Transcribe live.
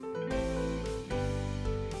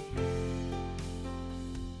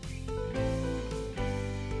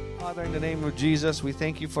Father, in the name of Jesus, we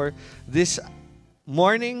thank you for this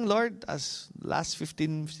morning, Lord, as last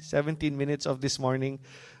 15, 17 minutes of this morning.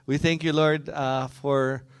 We thank you, Lord,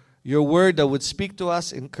 for your word that would speak to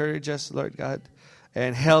us, encourage us, Lord God,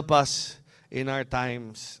 and help us in our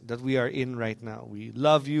times that we are in right now. We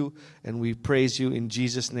love you and we praise you. In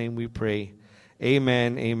Jesus' name we pray.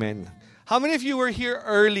 Amen, amen. How many of you were here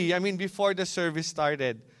early? I mean, before the service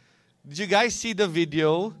started. Did you guys see the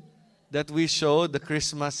video that we showed, the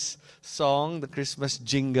Christmas song, the Christmas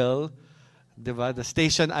jingle, diba? The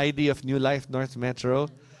station ID of New Life North Metro?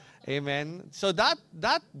 Amen. So that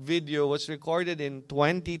video was recorded in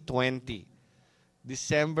 2020,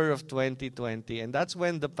 December of 2020. And that's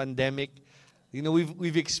when the pandemic,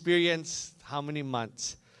 we've experienced how many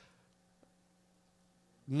months?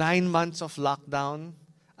 9 months of lockdown.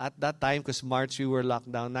 At that time, because March we were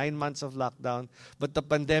locked down, 9 months of lockdown. But the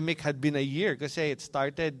pandemic had been a year kasi it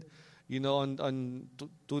started,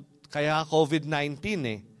 kaya COVID-19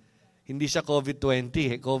 eh. Hindi siya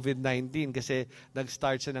COVID-20 eh, COVID-19 kasi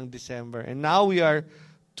nag-start siya ng December. And now we are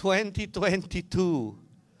 2022.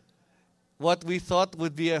 What we thought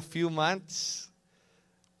would be a few months,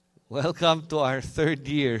 welcome to our third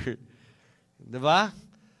year. Diba?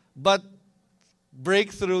 But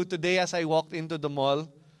breakthrough today as I walked into the mall,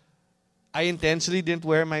 I intentionally didn't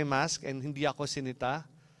wear my mask and hindi ako sinita.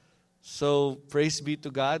 So, praise be to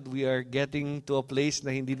God, we are getting to a place na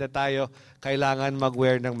hindi na tayo kailangan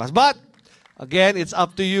mag-wear ng mask. But, again, it's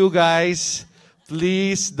up to you guys.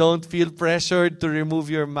 Please don't feel pressured to remove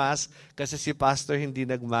your mask kasi si Pastor hindi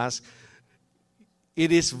nag-mask.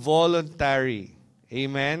 It is voluntary.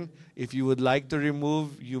 Amen? If you would like to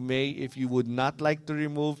remove, you may. If you would not like to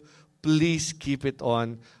remove, please keep it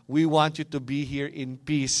on. We want you to be here in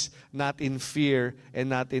peace, not in fear and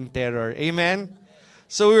not in terror. Amen?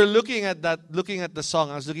 So we were looking at the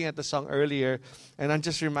song. I was looking at the song earlier, and I'm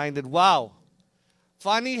just reminded, wow,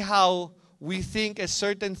 funny how we think a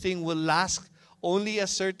certain thing will last only a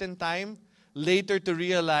certain time, later to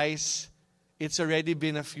realize it's already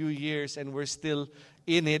been a few years and we're still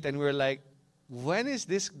in it, and we're like, when is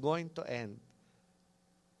this going to end?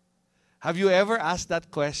 Have you ever asked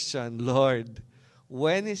that question, Lord,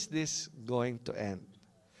 when is this going to end?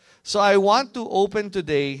 So I want to open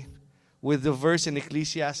today with the verse in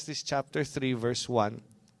Ecclesiastes chapter 3, verse 1.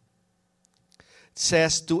 It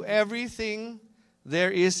says, to everything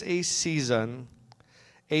there is a season,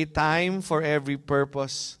 a time for every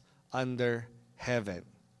purpose under heaven.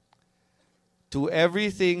 To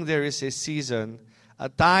everything there is a season, a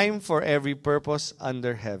time for every purpose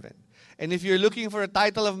under heaven. And if you're looking for a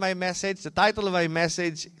title of my message, the title of my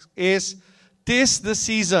message is, 'Tis the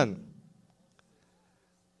Season.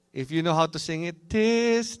 If you know how to sing it,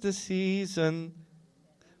 'tis the season.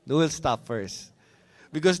 We'll stop first.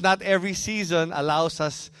 Because not every season allows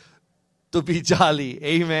us to be jolly.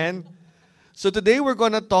 Amen? So today we're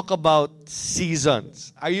going to talk about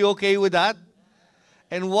seasons. Are you okay with that?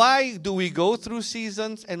 And why do we go through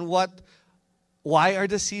seasons? And why are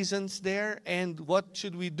the seasons there? And what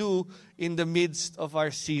should we do in the midst of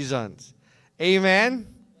our seasons?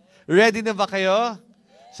 Amen? Ready na ba kayo?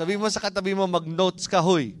 Sabi mo sa katabi mo, mag-notes ka,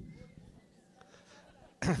 huy.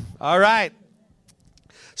 All right.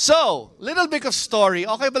 So, little bit of story.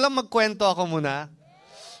 Okay ba lang magkwento ako muna?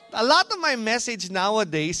 A lot of my message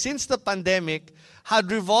nowadays, since the pandemic, had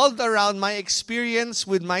revolved around my experience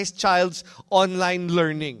with my child's online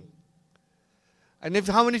learning. And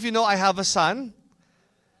how many of you know I have a son?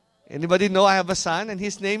 Anybody know I have a son? And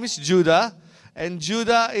his name is Judah. And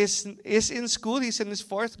Judah is in school. He's in his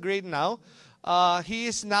 4th grade now. He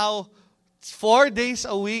is now 4 days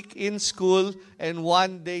a week in school and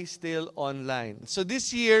 1 day still online. So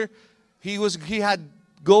this year, he had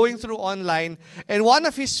going through online, and one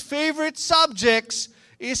of his favorite subjects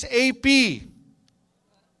is AP.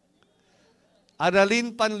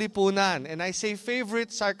 Aralin Panlipunan. And I say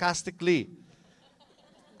favorite sarcastically.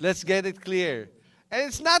 Let's get it clear. And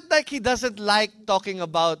it's not like he doesn't like talking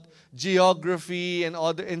about geography and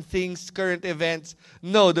things, current events.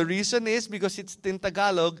 No, the reason is because it's in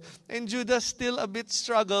Tagalog, and Judah still a bit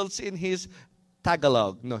struggles in his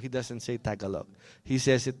Tagalog. No, he doesn't say Tagalog. He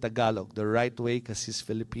says it Tagalog, the right way, because he's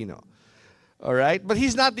Filipino. All right? But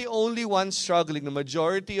he's not the only one struggling. The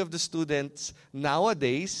majority of the students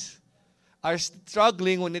nowadays are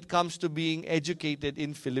struggling when it comes to being educated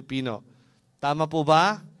in Filipino. Tama po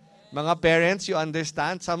ba? Mga parents, you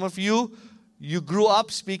understand? Some of you grew up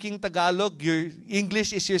speaking Tagalog. Your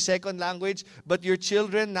English is your second language, but your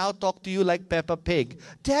children now talk to you like Peppa Pig.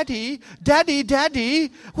 Daddy, Daddy,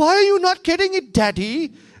 Daddy, why are you not getting it,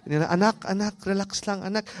 Daddy? Anak, relax lang,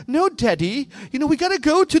 anak. No, Daddy, we gotta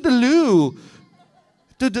go to the loo.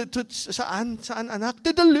 Saan anak?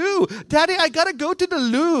 To the loo. Daddy, I gotta go to the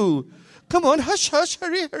loo. Come on, hush,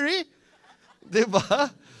 hurry.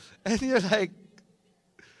 Diba? And you're like,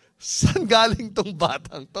 saan galing tong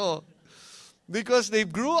batang to? Because they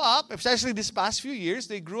grew up, especially this past few years,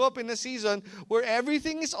 they grew up in a season where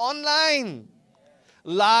everything is online.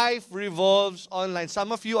 Life revolves online.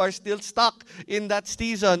 Some of you are still stuck in that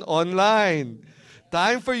season, online.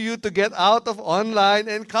 Time for you to get out of online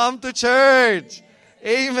and come to church.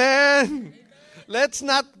 Amen. Let's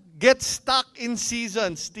not get stuck in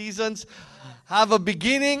seasons. Seasons have a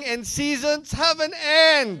beginning and seasons have an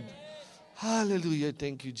end. Hallelujah.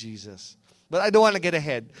 Thank you, Jesus. But I don't want to get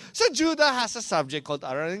ahead. So Judah has a subject called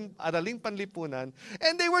Araling Panlipunan,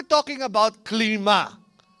 and they were talking about klima.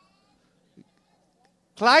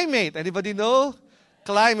 Climate. Anybody know?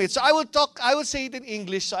 Climate. So I will say it in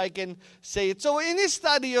English so I can say it. So in his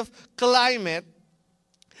study of climate,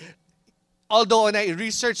 although when I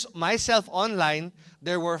researched myself online,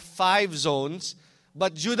 there were 5 zones,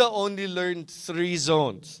 but Judah only learned 3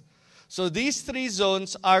 zones. So these 3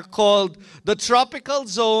 zones are called the tropical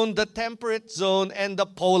zone, the temperate zone, and the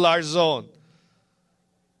polar zone.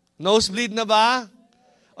 Nosebleed na ba?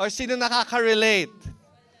 Or sino nakaka-relate?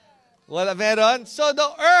 Wala, meron? So the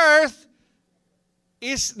earth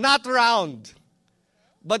is not round,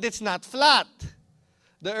 but it's not flat.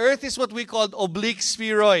 The earth is what we call oblique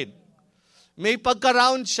spheroid. May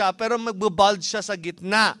pagka-round siya, pero magbabulge siya sa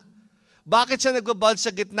gitna. Bakit siya nagbabulge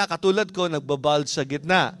sa gitna? Katulad ko, nagbabulge sa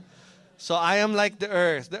gitna. So I am like the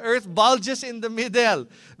earth. The earth bulges in the middle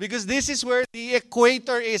because this is where the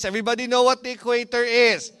equator is. Everybody know what the equator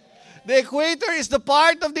is? The equator is the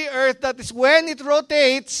part of the earth that is when it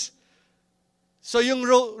rotates. So yung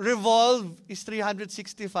revolve is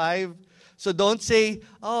 365. So don't say,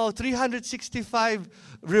 365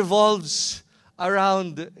 revolves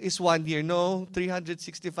around is 1 year. No,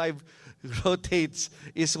 365 rotates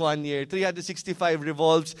is 1 year. 365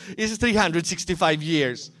 revolves is 365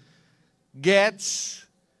 years.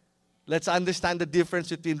 Let's understand the difference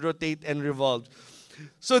between rotate and revolve.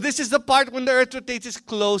 So this is the part when the earth rotates is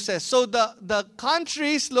closest. So the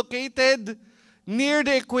countries located near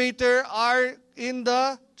the equator are in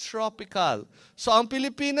the tropical. So ang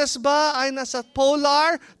Pilipinas ba ay nasa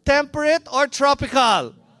polar, temperate, or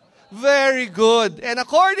tropical? Very good. And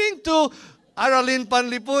according to Aralin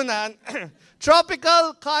Panlipunan,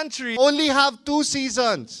 tropical countries only have 2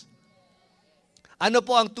 seasons. Ano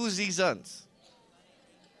po ang 2 seasons?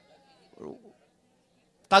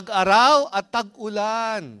 Tag-araw at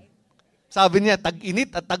tag-ulan. Sabi niya,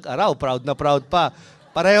 tag-init at tag-araw. Proud na proud pa.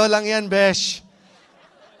 Pareho lang yan, besh.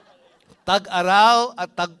 Tag-araw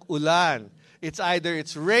at tag-ulan. It's either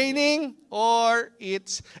it's raining or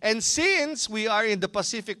and since we are in the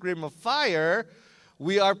Pacific Rim of Fire,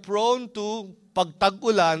 we are prone to pag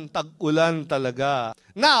tag-ulan, tag-ulan talaga.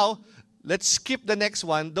 Now, let's skip the next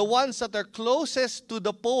one. The ones that are closest to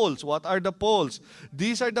the poles. What are the poles?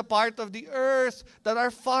 These are the part of the earth that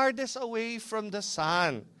are farthest away from the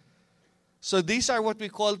sun. So these are what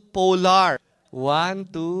we call polar.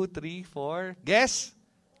 1, 2, 3, 4. Guess?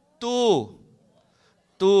 2.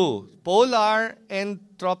 Polar and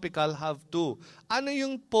tropical have 2. Ano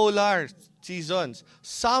yung polar seasons?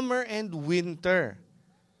 Summer and winter.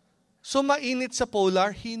 So mainit sa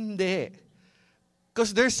polar? Hindi.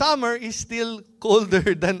 Because their summer is still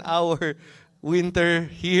colder than our winter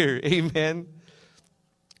here. Amen?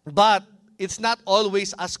 But it's not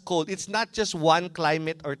always as cold. It's not just one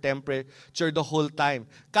climate or temperature the whole time.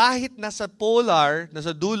 Kahit nasa polar,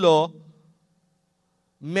 nasa dulo,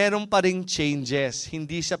 meron pa ring changes.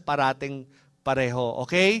 Hindi siya parating pareho.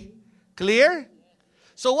 Okay? Clear?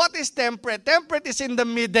 So what is temperate? Temperate is in the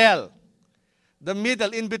middle. The middle,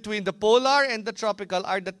 in between the polar and the tropical,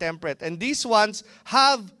 are the temperate. And these ones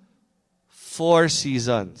have 4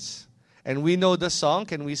 seasons. And we know the song.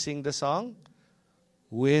 Can we sing the song?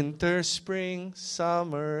 Winter, spring,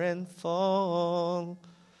 summer, and fall.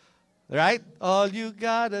 Right? All you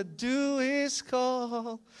gotta do is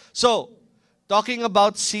call. So, talking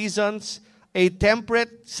about seasons, a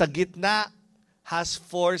temperate sa gitna has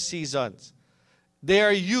 4 seasons. They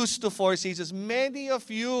are used to 4 seasons. Many of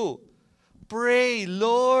you pray,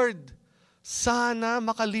 Lord, sana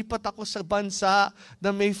makalipat ako sa bansa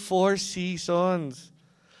na may 4 seasons.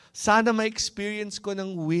 Sana ma-experience ko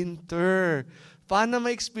ng winter. Sana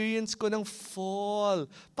ma-experience ko ng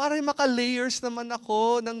fall. Para maka-layers naman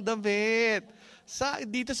ako ng damit.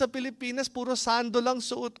 Dito sa Pilipinas, puro sando lang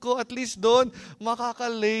suot ko. At least doon,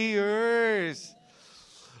 makaka-layers.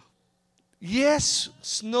 Yes,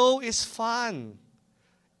 snow is fun.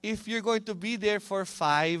 If you're going to be there for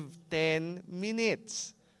 5, 10 minutes.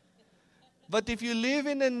 But if you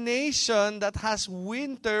live in a nation that has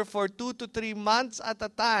winter for 2 to 3 months at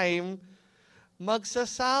a time,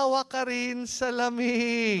 magsasawa ka rin sa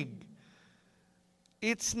lamig.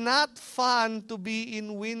 It's not fun to be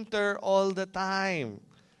in winter all the time.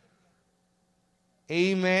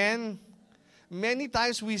 Amen? Many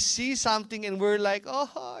times we see something and we're like,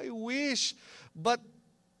 oh, I wish. But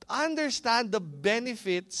understand the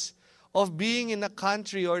benefits of being in a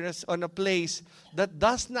country or on a place that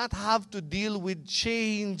does not have to deal with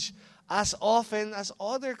change as often as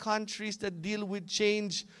other countries that deal with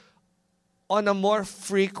change on a more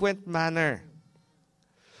frequent manner.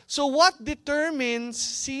 So what determines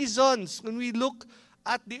seasons when we look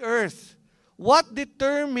at the earth? What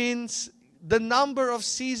determines the number of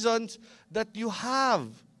seasons that you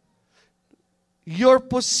have? Your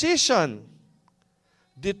position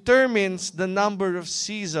determines the number of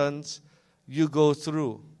seasons you go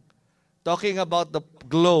through. Talking about the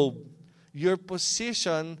globe, your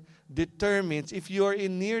position determines, if you are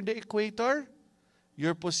near the equator,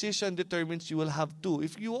 your position determines you will have 2.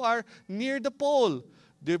 If you are near the pole,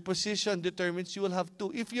 your position determines you will have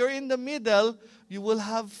 2. If you're in the middle, you will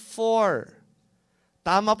have 4.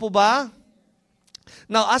 Tama po ba?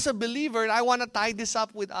 Now, as a believer, I want to tie this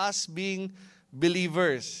up with us being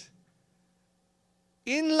believers.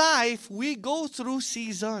 In life, we go through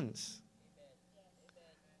seasons.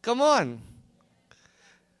 Come on.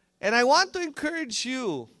 And I want to encourage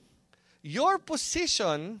you, your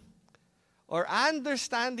position or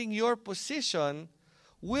understanding your position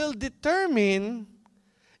will determine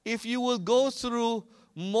if you will go through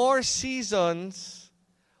more seasons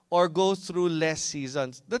or go through less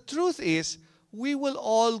seasons. The truth is, we will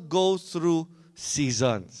all go through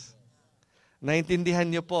seasons. Naintindihan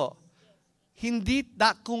niyo po?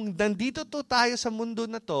 Kung nandito to tayo sa mundo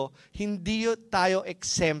na to, hindi tayo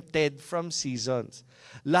exempted from seasons.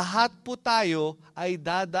 Lahat po tayo ay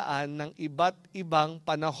dadaan ng iba't ibang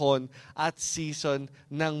panahon at season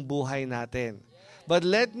ng buhay natin. But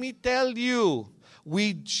let me tell you,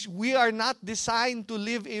 we are not designed to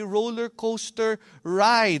live a roller coaster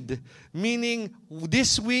ride. Meaning,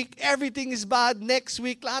 this week, everything is bad. Next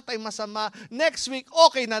week, lahat ay masama. Next week,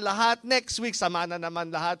 okay na lahat. Next week, sama na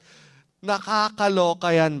naman lahat.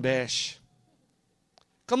 Nakakaloka yan, besh.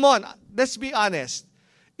 Come on, let's be honest.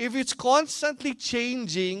 If it's constantly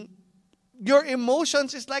changing, your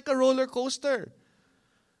emotions is like a roller coaster.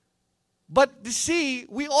 But you see,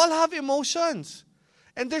 we all have emotions.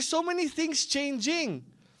 And there's so many things changing.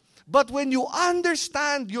 But when you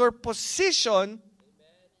understand your position,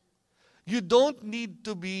 you don't need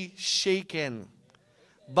to be shaken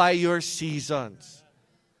by your seasons.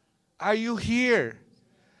 Are you here?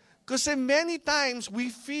 Because many times we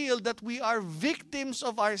feel that we are victims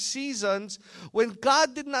of our seasons when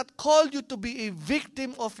God did not call you to be a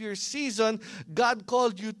victim of your season. God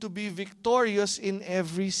called you to be victorious in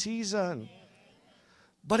every season.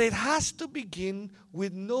 But it has to begin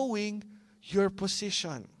with knowing your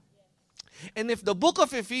position. And if the book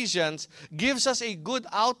of Ephesians gives us a good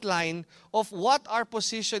outline of what our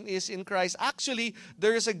position is in Christ, actually,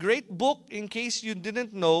 there is a great book, in case you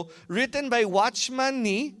didn't know, written by Watchman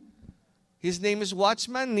Nee. His name is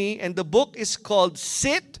Watchman Nee, and the book is called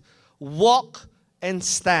Sit, Walk, and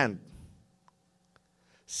Stand.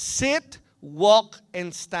 Sit, walk,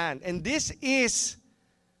 and stand. And this is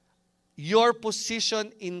your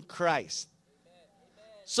position in Christ.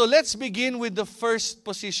 So let's begin with the first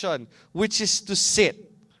position, which is to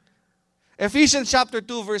sit. Ephesians chapter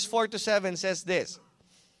 2, verse 4 to 7 says this.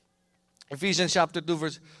 Ephesians chapter 2,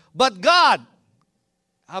 verse... But God,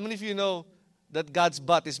 how many of you know that God's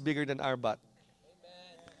butt is bigger than our butt?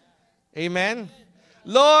 Amen?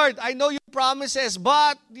 Lord, I know your promises,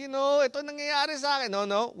 but, ito nangyayari sa akin.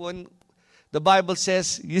 No. When the Bible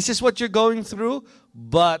says, this is what you're going through,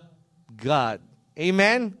 but God.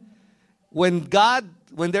 Amen? When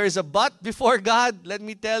there is a but before God, let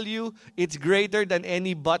me tell you, it's greater than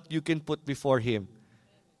any but you can put before Him.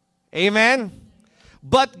 Amen?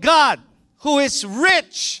 But God, who is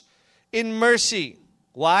rich in mercy.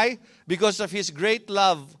 Why? Because of His great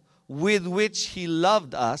love with which He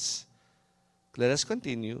loved us. Let us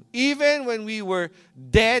continue. Even when we were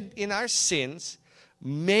dead in our sins,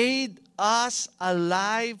 made us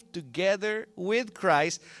alive together with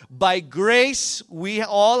Christ. By grace, we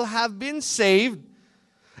all have been saved,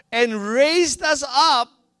 and raised us up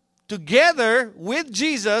together with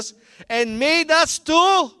Jesus, and made us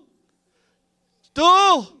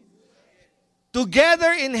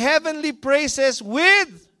together in heavenly praises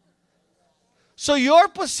with. So your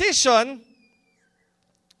position,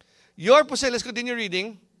 let's continue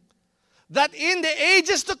reading, that in the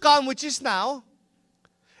ages to come, which is now,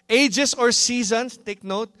 ages or seasons, take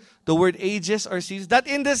note, the word ages or seasons, that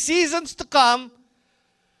in the seasons to come,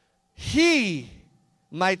 He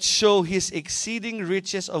might show His exceeding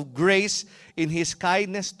riches of grace in His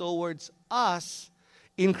kindness towards us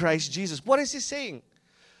in Christ Jesus. What is He saying?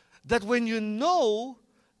 That when you know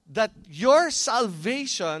that your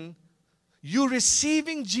salvation, you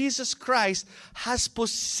receiving Jesus Christ, has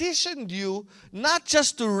positioned you not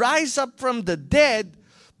just to rise up from the dead,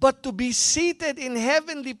 but to be seated in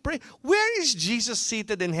heavenly praise. Where is Jesus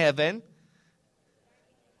seated in heaven?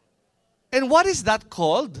 And what is that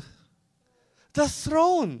called? The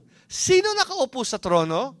throne. Sino nakaupo sa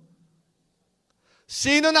trono?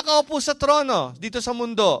 Sino nakaupo sa trono dito sa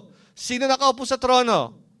mundo? Sino nakaupo sa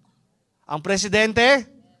trono? Ang presidente?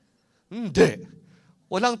 Hindi.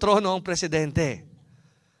 Walang trono ang presidente.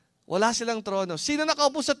 Wala silang trono. Sino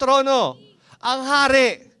nakaupo sa trono? Ang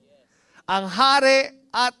hari. Ang hari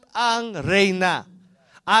at ang reyna.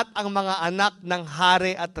 At ang mga anak ng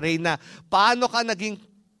hari at reyna. Paano ka naging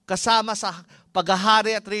kasama sa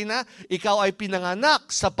paghahari at reyna? Ikaw ay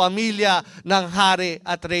pinanganak sa pamilya ng hari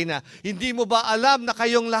at reyna. Hindi mo ba alam na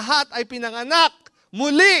kayong lahat ay pinanganak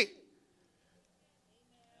muli?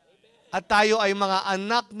 At tayo ay mga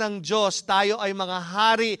anak ng Diyos. Tayo ay mga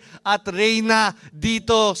hari at reyna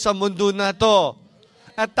dito sa mundo na to.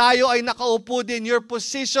 At tayo ay nakaupo din. Your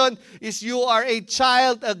position is you are a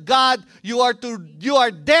child of God. You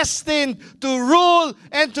are destined to rule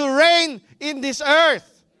and to reign in this earth.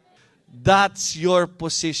 That's your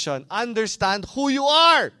position. Understand who you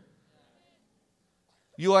are.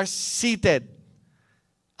 You are seated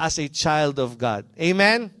as a child of God.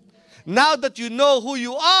 Amen? Now that you know who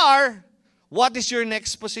you are, what is your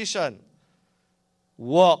next position?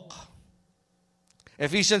 Walk.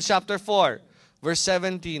 Ephesians chapter 4, verse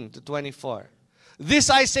 17 to 24. This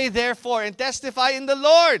I say therefore, and testify in the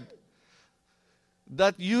Lord,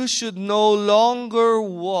 that you should no longer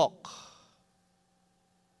walk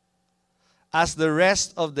as the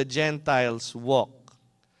rest of the Gentiles walk.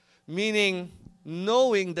 Meaning,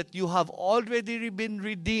 knowing that you have already been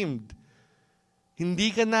redeemed.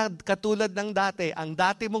 Hindi ka na katulad ng dati. Ang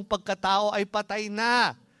dati mong pagkatao ay patay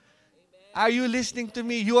na. Are you listening to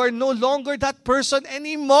me? You are no longer that person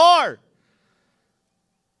anymore.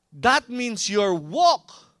 That means your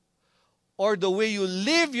walk or the way you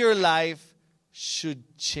live your life should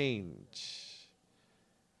change.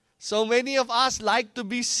 So many of us like to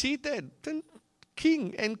be seated.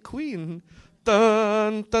 King and queen.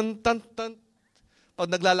 Tan, tan, tan, tan. Pag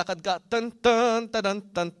naglalakad ka, tan, tan, tan,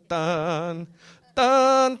 tan, tan.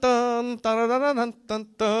 Tan, tan, tan, tan,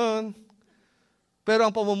 tan. Pero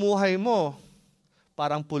ang pamumuhay mo,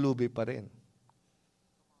 parang pulubi pa rin.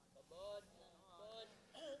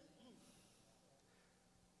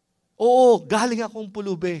 Oo, galing akong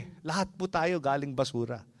pulubi. Lahat po tayo galing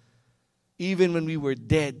basura. Even when we were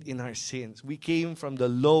dead in our sins. We came from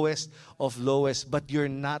the lowest of lowest, but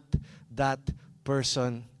you're not that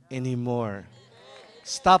person anymore.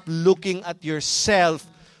 Stop looking at yourself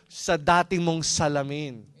sa dating mong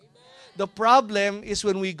salamin. The problem is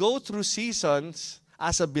when we go through seasons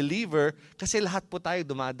as a believer, kasi lahat po tayo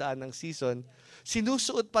dumadaan ng season,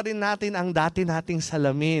 sinusuot pa rin natin ang dati nating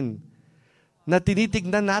salamin na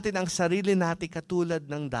tinitignan natin ang sarili natin katulad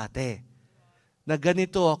ng dati. Na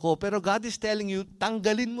ganito ako. Pero God is telling you,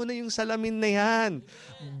 tanggalin mo na yung salamin na yan.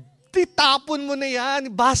 Titapon mo na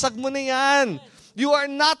yan. Basag mo na yan. You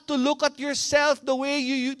are not to look at yourself the way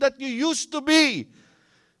that you used to be.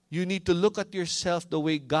 You need to look at yourself the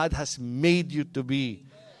way God has made you to be.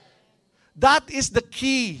 That is the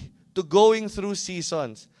key to going through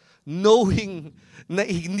seasons. Knowing na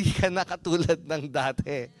hindi ka na katulad ng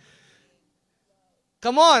dati.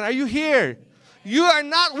 Come on, are you here? We are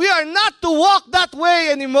not to walk that way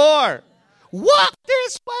anymore. Walk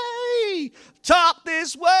this way. Talk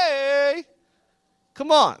this way.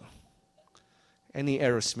 Come on. Any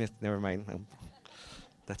Aerosmith, never mind.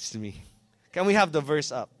 That's me. Can we have the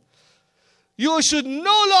verse up? You should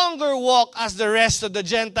no longer walk as the rest of the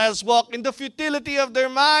Gentiles walk in the futility of their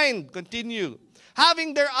mind. Continue.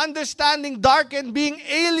 Having their understanding darkened, being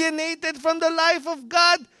alienated from the life of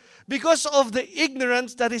God because of the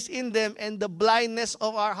ignorance that is in them and the blindness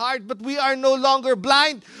of our heart. But we are no longer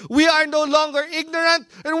blind. We are no longer ignorant.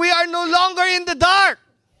 And we are no longer in the dark.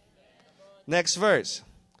 Next verse.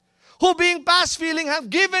 Who being past feeling have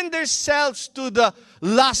given themselves to the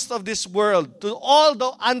lust of this world, to all the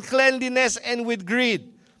uncleanliness and with greed.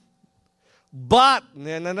 But,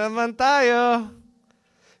 yan na naman tayo,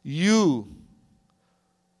 you,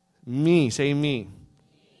 me, say me,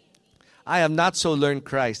 I have not so learned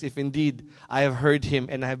Christ, if indeed I have heard Him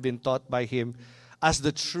and I have been taught by Him, as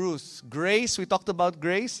the truth. Grace, we talked about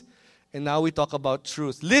grace. And now we talk about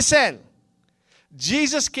truth. Listen,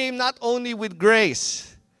 Jesus came not only with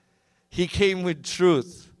grace, He came with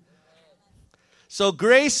truth. So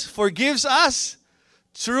grace forgives us.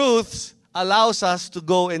 Truth allows us to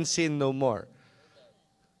go and sin no more.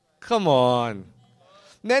 Come on.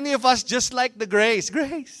 Many of us just like the grace.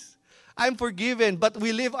 Grace, I'm forgiven. But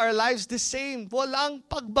we live our lives the same. Walang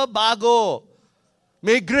pagbabago.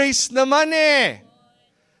 May grace naman eh.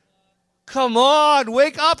 Come on,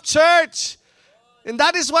 wake up, church. And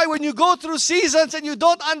that is why when you go through seasons and you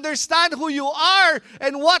don't understand who you are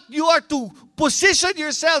and what you are to position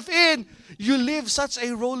yourself in, you live such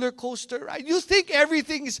a roller coaster ride. You think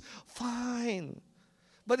everything is fine.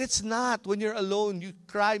 But it's not. When you're alone, you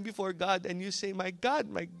cry before God and you say, my God,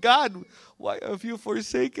 why have you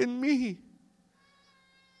forsaken me?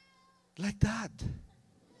 Like that.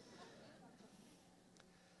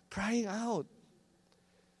 Crying out.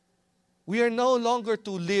 We are no longer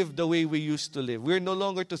to live the way we used to live. We are no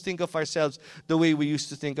longer to think of ourselves the way we used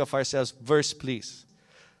to think of ourselves. Verse, please.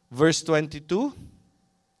 Verse 22.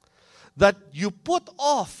 That you put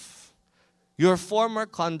off your former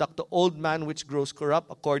conduct, the old man which grows corrupt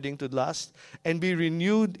according to lust, and be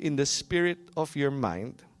renewed in the spirit of your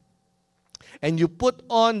mind. And you put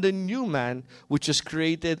on the new man which is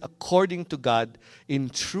created according to God in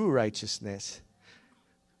true righteousness.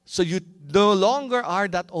 So you no longer are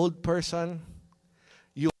that old person.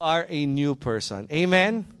 You are a new person.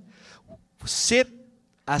 Amen? Sit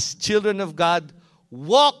as children of God.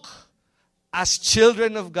 Walk as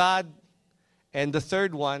children of God. And the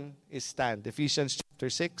third one is stand. Ephesians chapter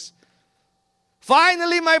 6.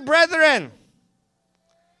 Finally, my brethren,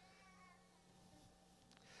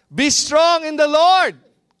 be strong in the Lord.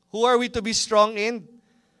 Who are we to be strong in?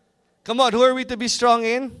 Come on, who are we to be strong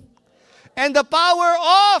in? And the power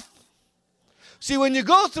of. See, when you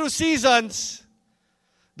go through seasons,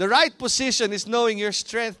 the right position is knowing your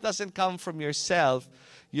strength doesn't come from yourself.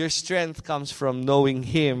 Your strength comes from knowing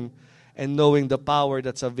Him and knowing the power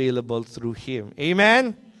that's available through Him.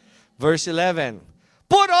 Amen? Verse 11.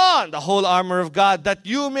 Put on the whole armor of God that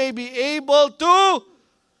you may be able to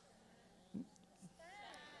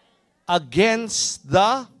against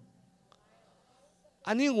the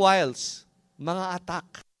ano yung wiles? Mga attack.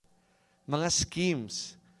 Mga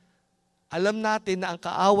schemes. Alam natin na ang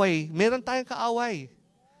kaaway, meron tayong kaaway.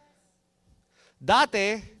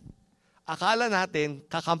 Dati, akala natin,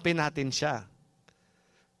 kakampi natin siya.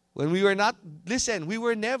 When we were not, listen, we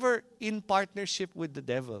were never in partnership with the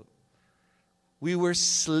devil. We were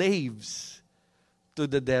slaves to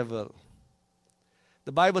the devil.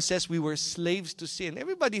 The Bible says we were slaves to sin.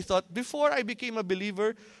 Everybody thought, before I became a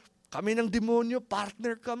believer, kami ng demonyo,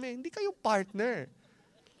 partner kami. Hindi kayo partner.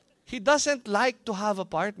 He doesn't like to have a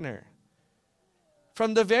partner.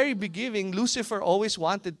 From the very beginning, Lucifer always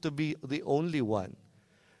wanted to be the only one.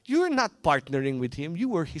 You were not partnering with him. You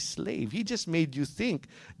were his slave. He just made you think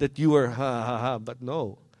that you were but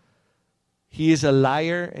no. He is a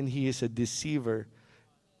liar and he is a deceiver.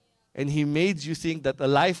 And he made you think that a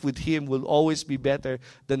life with him will always be better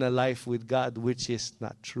than a life with God, which is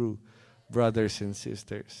not true, brothers and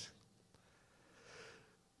sisters.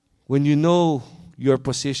 When you know your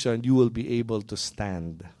position, you will be able to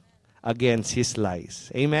stand against his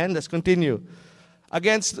lies. Amen? Let's continue.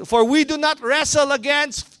 For we do not wrestle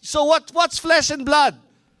against, so what's flesh and blood?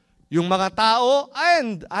 Yung mga tao,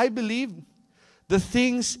 and I believe, the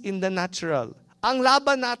things in the natural. Ang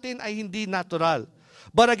laban natin ay hindi natural.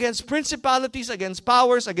 But against principalities, against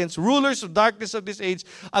powers, against rulers of darkness of this age,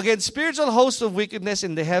 against spiritual hosts of wickedness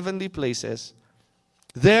in the heavenly places.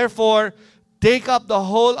 Therefore, take up the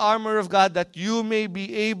whole armor of God that you may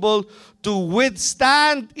be able to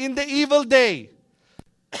withstand in the evil day.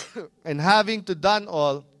 And having to done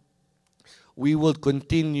all, we will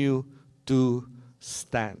continue to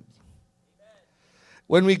stand.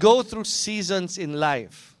 When we go through seasons in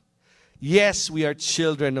life, yes, we are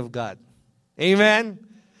children of God. Amen?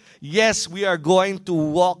 Yes, we are going to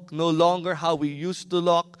walk no longer how we used to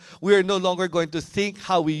walk. We are no longer going to think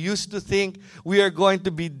how we used to think. We are going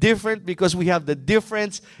to be different because we have the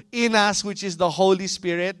difference in us, which is the Holy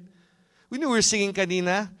Spirit. We knew we were singing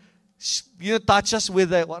kanina. Touch us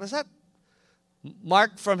with a, what is that?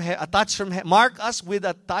 Mark us with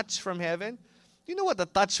a touch from heaven. You know what a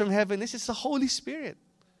touch from heaven is? It's the Holy Spirit.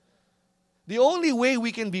 The only way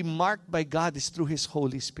we can be marked by God is through His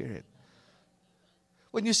Holy Spirit.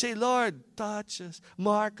 When you say, Lord, touch us,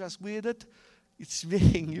 mark us with it,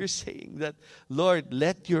 you're saying that, Lord,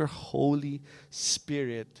 let your Holy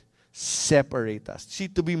Spirit separate us. See,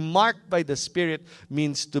 to be marked by the Spirit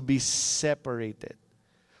means to be separated.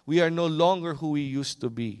 We are no longer who we used to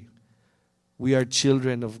be. We are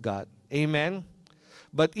children of God. Amen?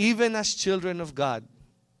 But even as children of God,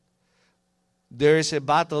 there is a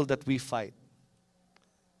battle that we fight.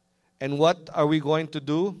 And what are we going to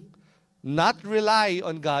do? Not rely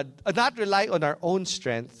on God, not rely on our own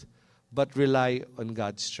strength, but rely on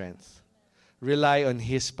God's strength. Rely on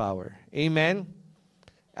His power. Amen?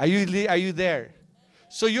 Are you there?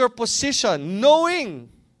 So your position, knowing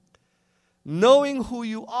who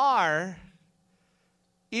you are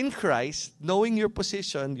in Christ, knowing your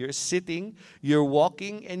position, you're sitting, you're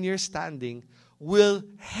walking, and you're standing, will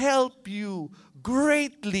help you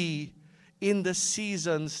greatly in the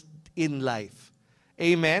seasons in life.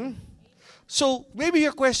 Amen? So, maybe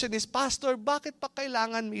your question is, Pastor, bakit pa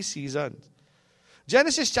kailangan may seasons?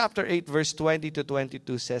 Genesis chapter 8, verse 20 to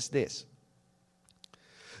 22 says this.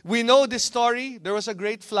 We know this story. There was a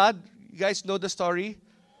great flood. You guys know the story?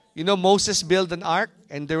 You know, Moses built an ark,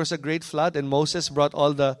 and there was a great flood, and Moses brought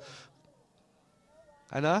all the...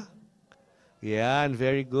 Ano? Yan,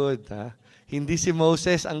 very good. Ha? Hindi si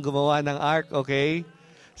Moses ang gumawa ng ark, okay?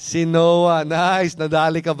 Si Noah. Nice.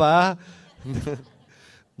 Nadali ka ba?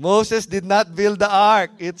 Moses did not build the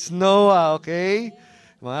ark. It's Noah, okay?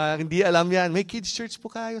 Mga hindi alam yan. May kids church po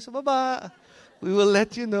kayo sa baba. We will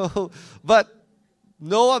let you know. But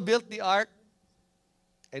Noah built the ark,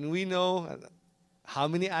 and we know how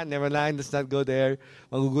many, never mind, let's not go there.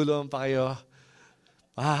 Maguguluhan pa kayo.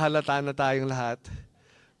 Mahahalata na tayong lahat.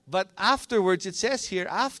 But afterwards, it says here,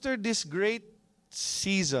 after this great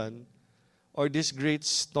season, or this great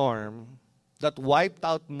storm that wiped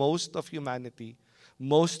out most of humanity,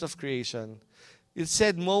 most of creation, it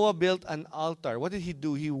said Noah built an altar. What did he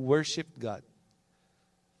do? He worshiped God.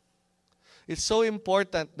 It's so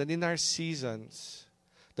important that in our seasons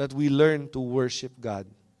that we learn to worship God.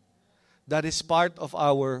 That is part of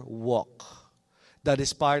our walk. That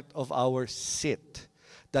is part of our sit.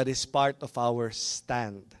 That is part of our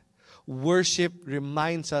stand. Worship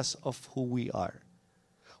reminds us of who we are.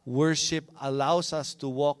 Worship allows us to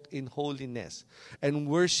walk in holiness. And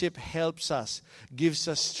worship helps us, gives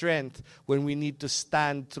us strength when we need to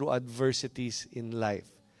stand through adversities in life.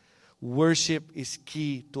 Worship is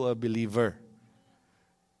key to a believer.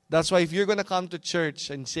 That's why if you're going to come to church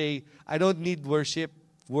and say, I don't need worship,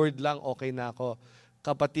 word lang, okay na ako.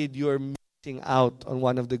 Kapatid, you're missing out on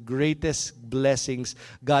one of the greatest blessings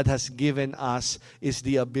God has given us is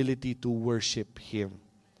the ability to worship Him.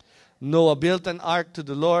 Noah built an altar to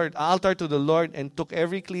the Lord, and took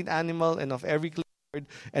every clean animal and of every clean bird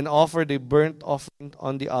and offered a burnt offering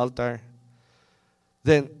on the altar.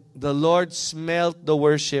 Then the Lord smelt the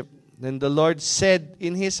worship. Then the Lord said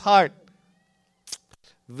in His heart,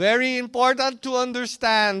 very important to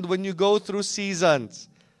understand when you go through seasons,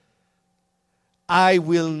 I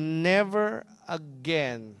will never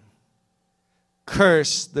again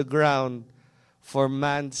curse the ground for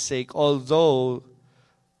man's sake, although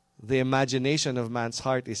the imagination of man's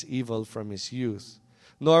heart is evil from his youth.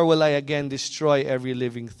 Nor will I again destroy every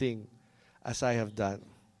living thing as I have done.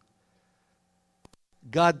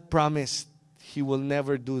 God promised He will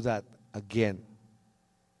never do that again.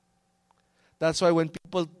 That's why when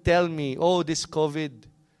people tell me, oh, this COVID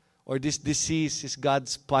or this disease is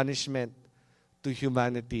God's punishment to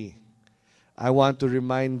humanity, I want to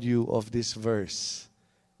remind you of this verse.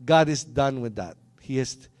 God is done with that. He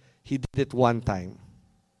did it one time.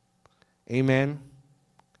 Amen?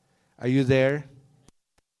 Are you there?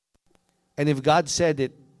 And if God said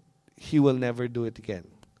it, He will never do it again.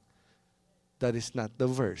 That is not the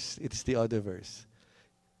verse. It's the other verse.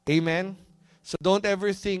 Amen? So don't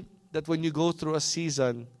ever think that when you go through a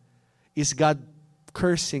season, is God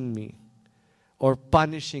cursing me or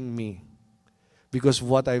punishing me because of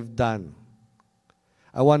what I've done.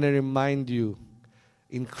 I want to remind you,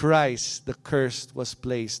 in Christ, the curse was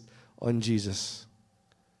placed on Jesus.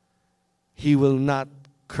 He will not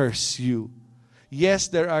curse you. Yes,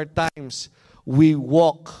 there are times we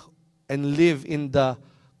walk and live in the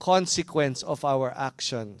consequence of our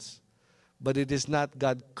actions, but it is not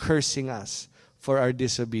God cursing us for our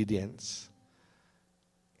disobedience.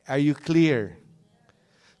 Are you clear?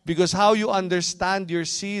 Because how you understand your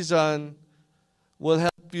season will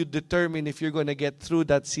help you determine if you're going to get through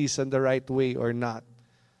that season the right way or not.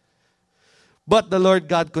 But the Lord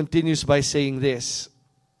God continues by saying this.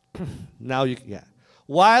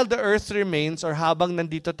 While the earth remains, or habang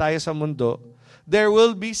nandito tayo sa mundo, there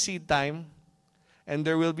will be seed time and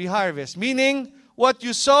there will be harvest. Meaning, what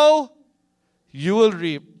you sow, you will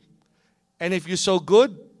reap. And if you sow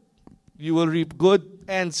good, you will reap good.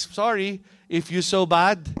 And if you sow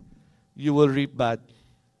bad, you will reap bad.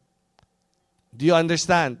 Do you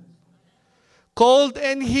understand? Cold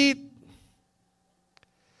and heat,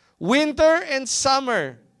 winter and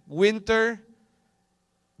summer. winter,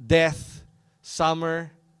 death,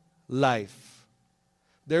 summer, life.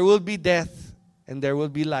 There will be death and there will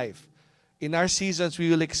be life. In our seasons, we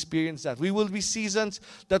will experience that. We will be seasons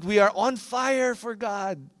that we are on fire for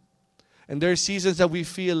God. And there are seasons that we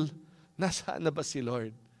feel, nasaan na ba si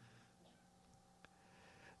Lord?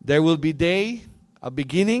 There will be day, a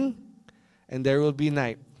beginning, and there will be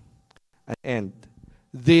night, an end.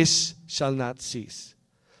 This shall not cease.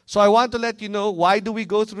 So I want to let you know, why do we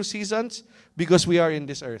go through seasons? Because we are in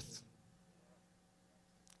this earth.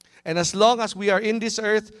 And as long as we are in this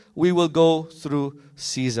earth, we will go through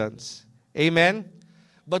seasons. Amen?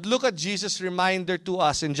 But look at Jesus' reminder to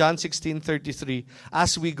us in John 16:33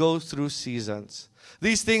 as we go through seasons.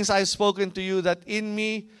 These things I've spoken to you, that in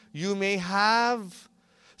me you may have.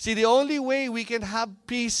 See, the only way we can have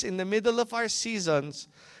peace in the middle of our seasons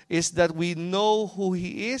is that we know who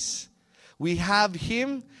He is, we have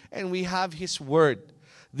Him, and we have His Word.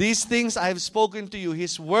 These things I have spoken to you,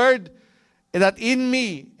 His Word, that in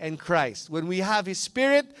me and Christ. When we have His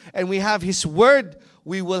Spirit and we have His Word,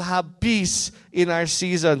 we will have peace in our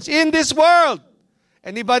seasons. In this world.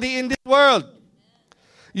 Anybody in this world?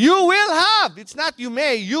 You will have. It's not you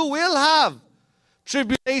may. You will have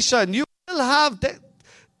tribulation. You will have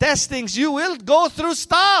testings. You will go through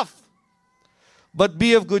stuff. But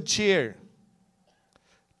be of good cheer.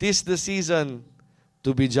 'Tis the season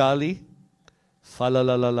to be jolly.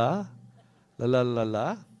 Fa-la-la-la-la.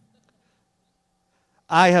 La-la-la-la.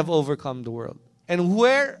 I have overcome the world. And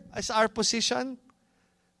where is our position?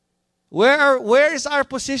 Where is our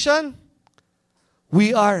position?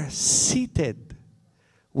 We are seated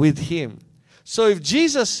with Him. So if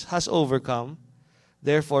Jesus has overcome,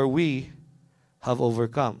 therefore we have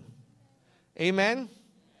overcome. Amen?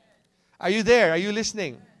 Are you there? Are you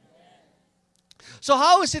listening? So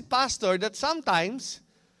how is it, Pastor, that sometimes,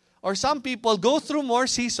 or some people go through more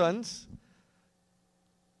seasons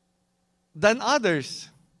than others?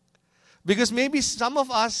 Because maybe some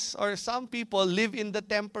of us or some people live in the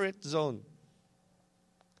temperate zone.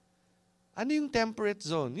 Ano yung temperate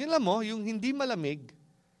zone? Yun alam mo, yung hindi malamig,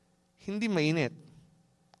 hindi mainit.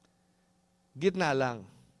 Gitna lang.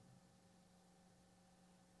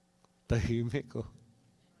 Tahimik ko.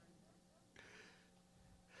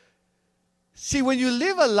 See, when you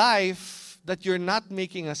live a life that you're not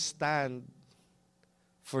making a stand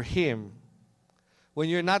for Him, when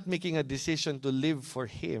you're not making a decision to live for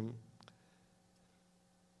Him,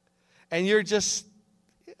 and you're just,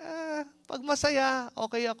 pag masaya,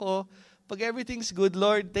 okay ako. Pag everything's good,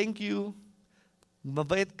 Lord, thank you.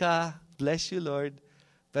 Mabait ka. Bless you, Lord.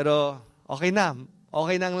 Pero okay na.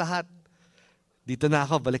 Okay na ang lahat. Dito na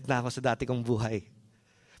ako, balik na ako sa dati kong buhay.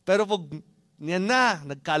 Pero pag yan na,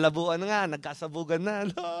 nagkalabuan nga, nagkasabugan na,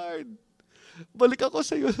 Lord, balik ako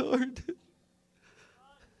sa iyo, Lord.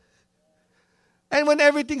 And when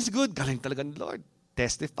everything's good, galing talaga ni Lord.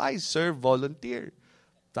 Testify, serve, volunteer.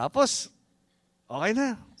 Tapos, okay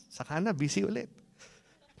na. Saka na, busy ulit.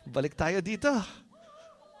 Balik tayo dito.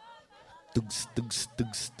 Tugs, tugs,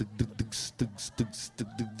 tugs, tugs, tugs, tugs, tugs,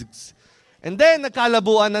 tugs, tugs. And then,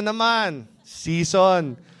 nagkalabuan na naman.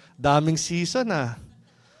 Season. Daming season ah.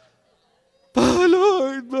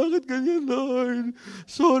 Lord, bakit ganyan, Lord?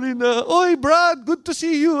 Sorry na. Oy, Brad, good to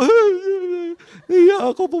see you.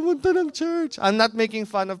 Iya ako pumunta ng church. I'm not making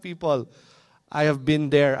fun of people. I have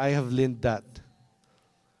been there. I have lived that.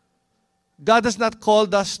 God has not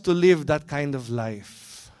called us to live that kind of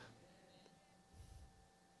life.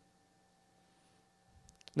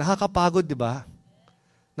 Nakakapagod, di ba?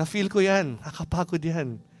 Na-feel ko yan. Nakakapagod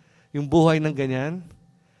yan. Yung buhay ng ganyan.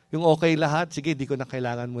 Yung okay lahat, sige, di ko na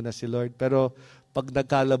kailangan muna si Lord. Pero pag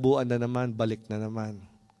nagkalabuan na naman, balik na naman.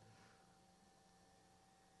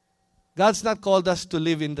 God's not called us to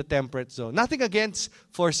live in the temperate zone. Nothing against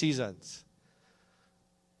 4 seasons.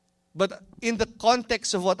 But in the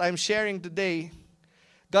context of what I'm sharing today,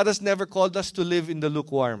 God has never called us to live in the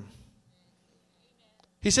lukewarm.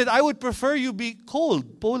 He said, I would prefer you be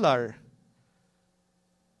cold, polar.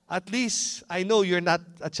 At least I know you're not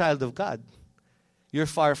a child of God. You're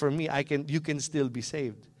far from me. You can still be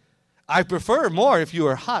saved. I prefer more if you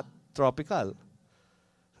are hot, tropical.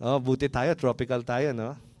 Oh, buti tayo, tropical tayo,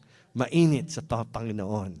 no? Mainit sa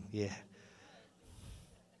Panginoon. Yeah.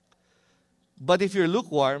 But if you're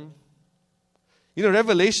lukewarm,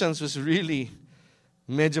 Revelations was really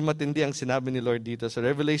medyo matindi ang sinabi ni Lord dito. So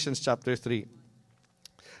Revelations chapter 3.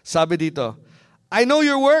 Sabi dito, I know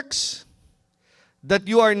your works, that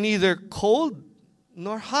you are neither cold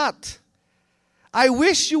nor hot. I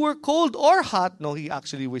wish you were cold or hot. No, he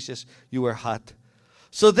actually wishes you were hot.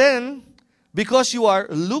 So then, because you are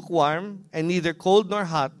lukewarm and neither cold nor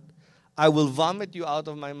hot, I will vomit you out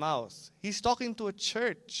of my mouth. He's talking to a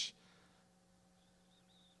church.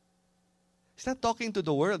 He's not talking to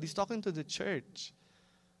the world. He's talking to the church.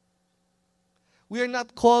 We are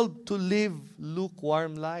not called to live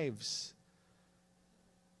lukewarm lives.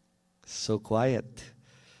 So quiet.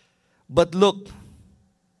 But look,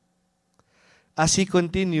 as he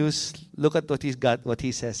continues, look at what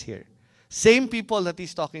he says here. Same people that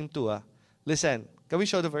he's talking to. Listen, can we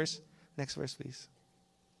show the verse? Next verse, please.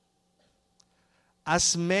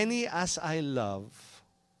 As many as I love,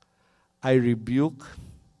 I rebuke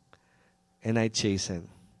and I chasten.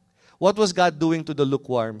 What was God doing to the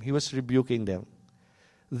lukewarm? He was rebuking them.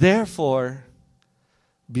 Therefore,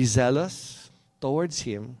 be zealous towards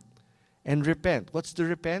Him and repent. What's to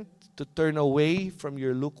repent? To turn away from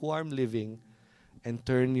your lukewarm living and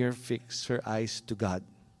fix your eyes to God.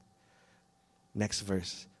 Next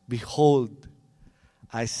verse. Behold,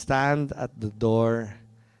 I stand at the door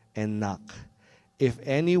and knock. If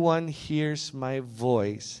anyone hears my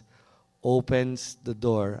voice, opens the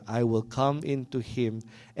door, I will come into him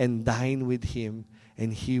and dine with him,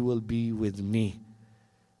 and he will be with me.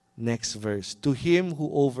 Next verse. To him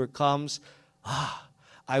who overcomes,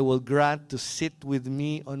 I will grant to sit with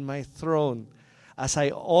me on my throne, as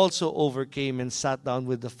I also overcame and sat down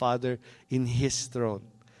with the Father in his throne.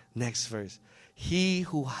 Next verse. He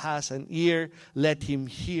who has an ear, let him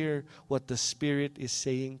hear what the Spirit is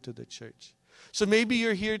saying to the church. So maybe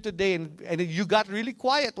you're here today and you got really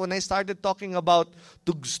quiet when I started talking about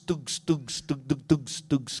tugs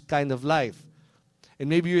kind of life. And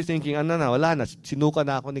maybe you're thinking, ano na, wala na, sinuka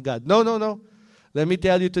na ako ni God. No. Let me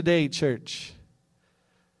tell you today, church.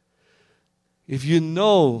 If you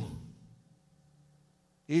know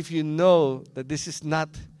that this is not,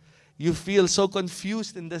 you feel so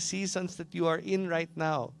confused in the seasons that you are in right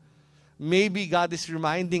now, maybe God is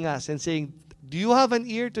reminding us and saying, do you have an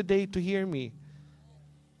ear today to hear me?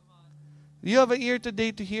 Do you have an ear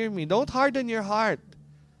today to hear me? Don't harden your heart.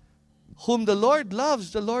 Whom the Lord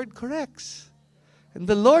loves, the Lord corrects. And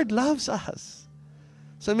the Lord loves us.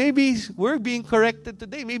 So maybe we're being corrected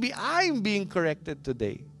today. Maybe I'm being corrected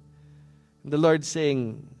today. And the Lord's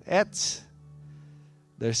saying, Ets,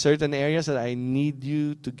 there are certain areas that I need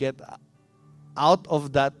you to get out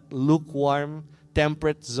of that lukewarm,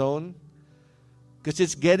 temperate zone. Because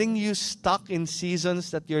it's getting you stuck in seasons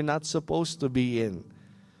that you're not supposed to be in.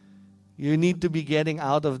 You need to be getting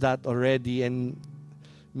out of that already, and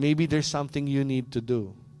maybe there's something you need to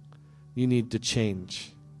do. You need to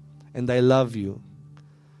change. And I love you.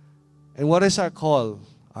 And what is our call?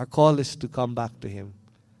 Our call is to come back to Him.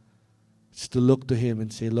 It's to look to Him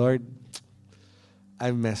and say, Lord,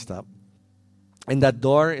 I've messed up. And that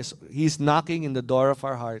door is, He's knocking in the door of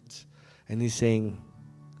our hearts. And He's saying,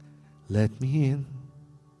 let me in.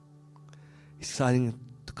 He's starting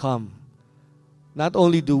to come. Not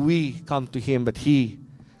only do we come to Him, but He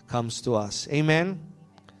comes to us. Amen?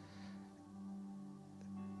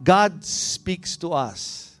 God speaks to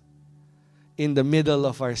us in the middle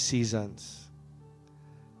of our seasons.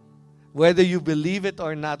 Whether you believe it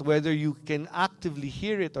or not, whether you can actively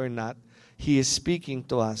hear it or not, He is speaking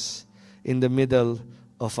to us in the middle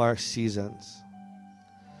of our seasons.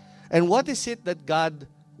 And what is it that God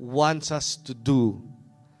wants us to do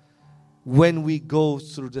when we go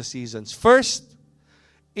through the seasons? First,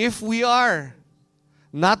 if we are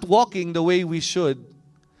not walking the way we should,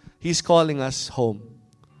 He's calling us home.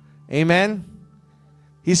 Amen?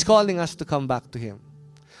 He's calling us to come back to Him.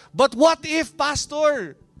 But what if,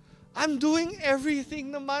 Pastor, I'm doing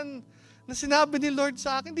everything naman na sinabi ni Lord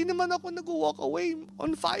sa akin, hindi naman ako nag-walk away.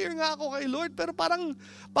 On fire nga ako kay Lord, pero parang,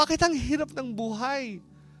 bakit ang hirap ng buhay?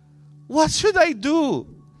 What should I do?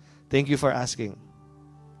 Thank you for asking.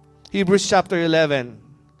 Hebrews chapter 11,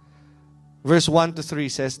 verse 1 to 3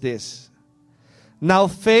 says this. Now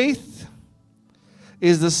faith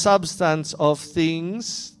is the substance of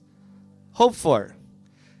things hoped for,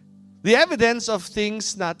 the evidence of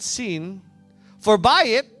things not seen. For by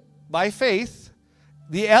it, by faith,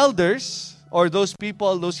 the elders, or those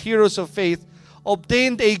people, those heroes of faith,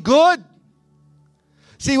 obtained a good.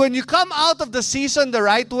 See, when you come out of the season the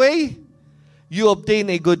right way, you obtain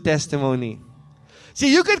a good testimony.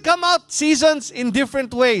 See, you can come out seasons in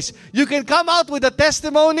different ways. You can come out with a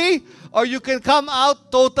testimony, or you can come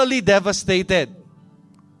out totally devastated.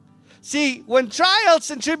 See, when trials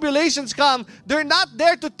and tribulations come, they're not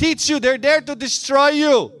there to teach you, they're there to destroy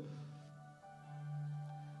you.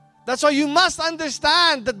 That's why you must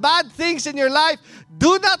understand that bad things in your life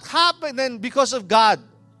do not happen because of God.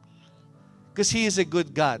 Because He is a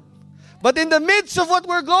good God. But in the midst of what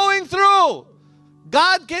we're going through,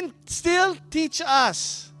 God can still teach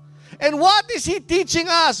us. And what is He teaching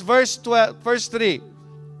us? Verse 3.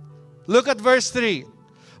 Look at verse 3.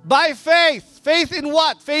 By faith. Faith in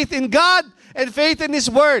what? Faith in God and faith in His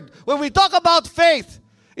Word. When we talk about faith,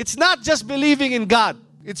 it's not just believing in God.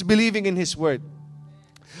 It's believing in His Word.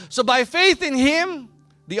 So by faith in Him,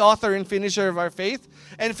 the author and finisher of our faith,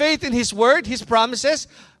 and faith in His Word, His promises,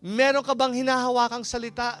 meron ka bang hinahawakang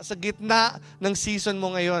salita sa gitna ng season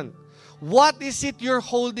mo ngayon? What is it you're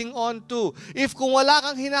holding on to? If kung wala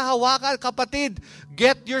kang hinahawakan, kapatid,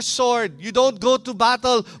 get your sword. You don't go to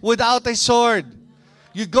battle without a sword.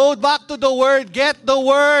 You go back to the Word. Get the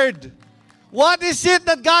Word. What is it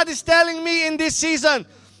that God is telling me in this season?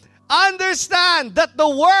 Understand that the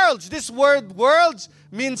worlds, this word worlds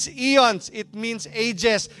means eons. It means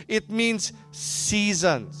ages. It means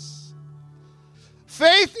seasons.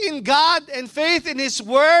 Faith in God and faith in His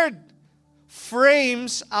Word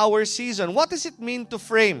frames our season. What does it mean to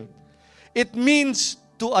frame? It means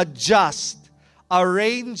to adjust,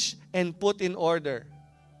 arrange, and put in order.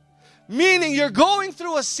 Meaning you're going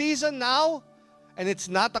through a season now, and it's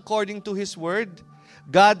not according to His Word.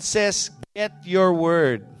 God says, get your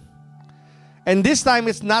Word. And this time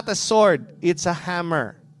it's not a sword, it's a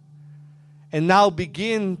hammer. And now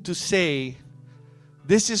begin to say,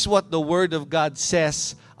 this is what the Word of God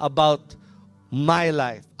says about my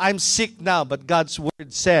life. I'm sick now, but God's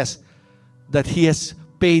Word says that He has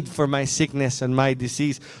paid for my sickness and my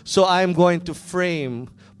disease. So I'm going to frame,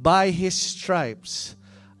 by His stripes,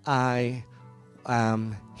 I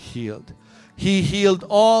am healed. He healed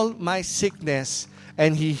all my sickness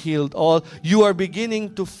and He healed all. You are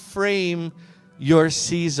beginning to frame your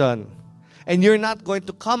season. And you're not going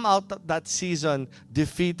to come out of that season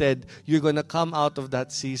defeated. You're going to come out of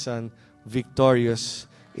that season victorious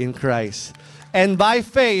in Christ. And by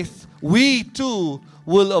faith, we too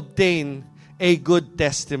will obtain a good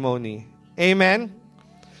testimony. Amen?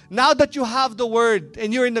 Now that you have the Word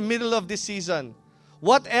and you're in the middle of this season,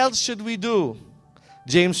 what else should we do?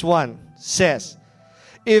 James 1 says,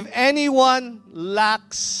 if anyone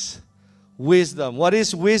lacks wisdom. What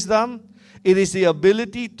is wisdom? It is the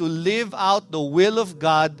ability to live out the will of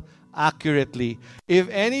God accurately. If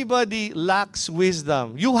anybody lacks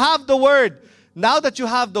wisdom, you have the Word. Now that you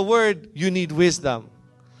have the Word, you need wisdom.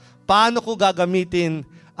 Paano ko gagamitin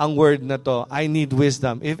ang Word na to? I need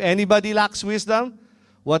wisdom. If anybody lacks wisdom,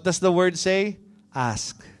 what does the Word say?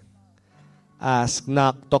 Ask. Ask,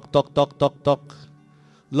 knock, talk, talk, talk, talk, talk.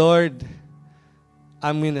 Lord,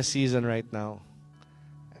 I'm in a season right now.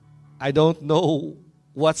 I don't know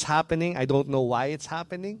what's happening. I don't know why it's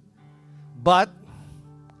happening. But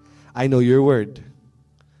I know your Word.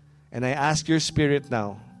 And I ask your Spirit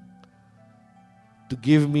now to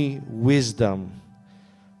give me wisdom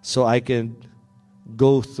so I can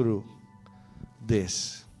go through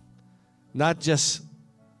this. Not just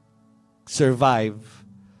survive,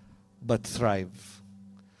 but thrive.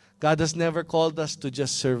 God has never called us to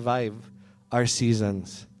just survive our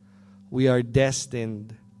seasons. We are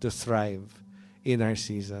destined to thrive in our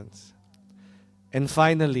seasons. And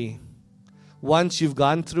finally, once you've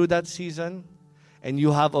gone through that season and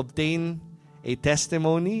you have obtained a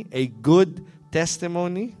testimony, a good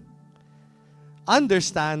testimony,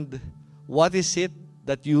 understand what is it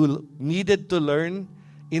that you needed to learn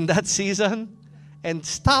in that season and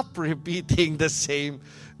stop repeating the same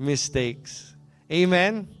mistakes.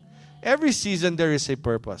 Amen? Every season there is a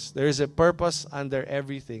purpose. There is a purpose under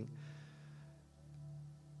everything.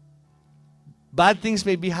 Bad things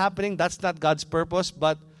may be happening. That's not God's purpose.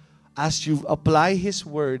 But as you apply His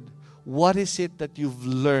Word, what is it that you've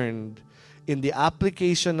learned in the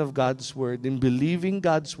application of God's Word, in believing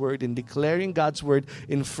God's Word, in declaring God's Word,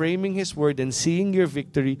 in framing His Word and seeing your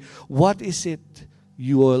victory? What is it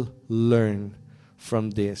you will learn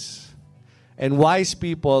from this? And wise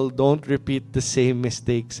people don't repeat the same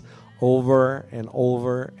mistakes over and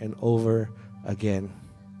over and over again.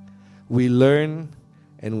 We learn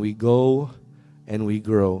and we go and we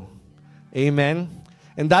grow. Amen?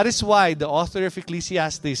 And that is why the author of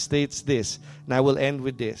Ecclesiastes states this, and I will end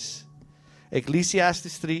with this.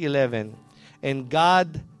 Ecclesiastes 3:11, and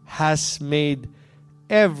God has made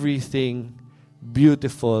everything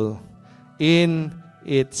beautiful in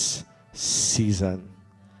its season.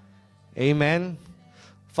 Amen?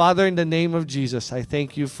 Father, in the name of Jesus, I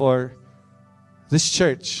thank you for this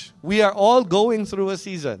church. We are all going through a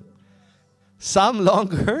season. Some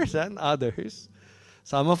longer than others.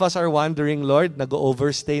 Some of us are wondering, Lord,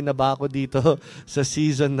 nag-overstay na ba ako dito sa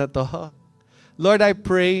season na to? Lord, I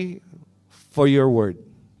pray for your word.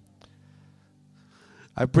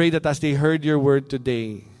 I pray that as they heard your word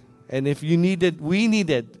today, and if we needed,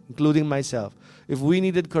 including myself, if we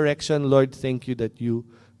needed correction, Lord, thank you that you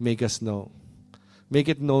make us know. Make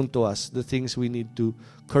it known to us the things we need to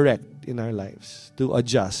correct in our lives, to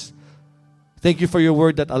adjust. Thank you for your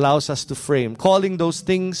word that allows us to frame, calling those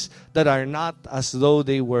things that are not as though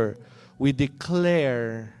they were. We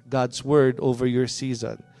declare God's word over your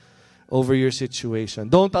season, over your situation.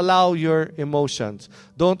 Don't allow your emotions,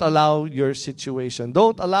 don't allow your situation,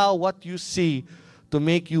 don't allow what you see to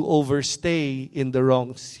make you overstay in the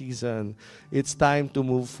wrong season. It's time to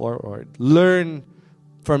move forward. Learn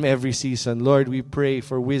from every season. Lord, we pray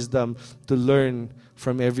for wisdom to learn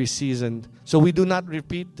from every season so we do not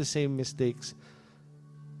repeat the same mistakes,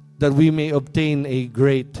 that we may obtain a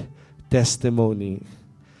great testimony.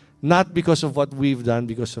 Not because of what we've done,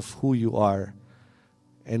 because of who you are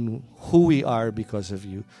and who we are because of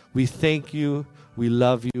you. We thank you. We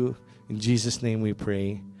love you. In Jesus' name we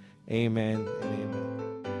pray. Amen and amen.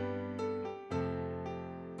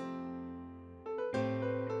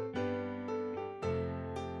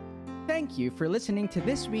 Thank you for listening to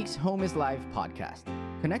this week's Home is Live podcast.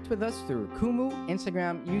 Connect with us through Kumu,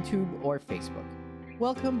 Instagram, YouTube, or Facebook.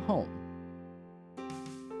 Welcome home.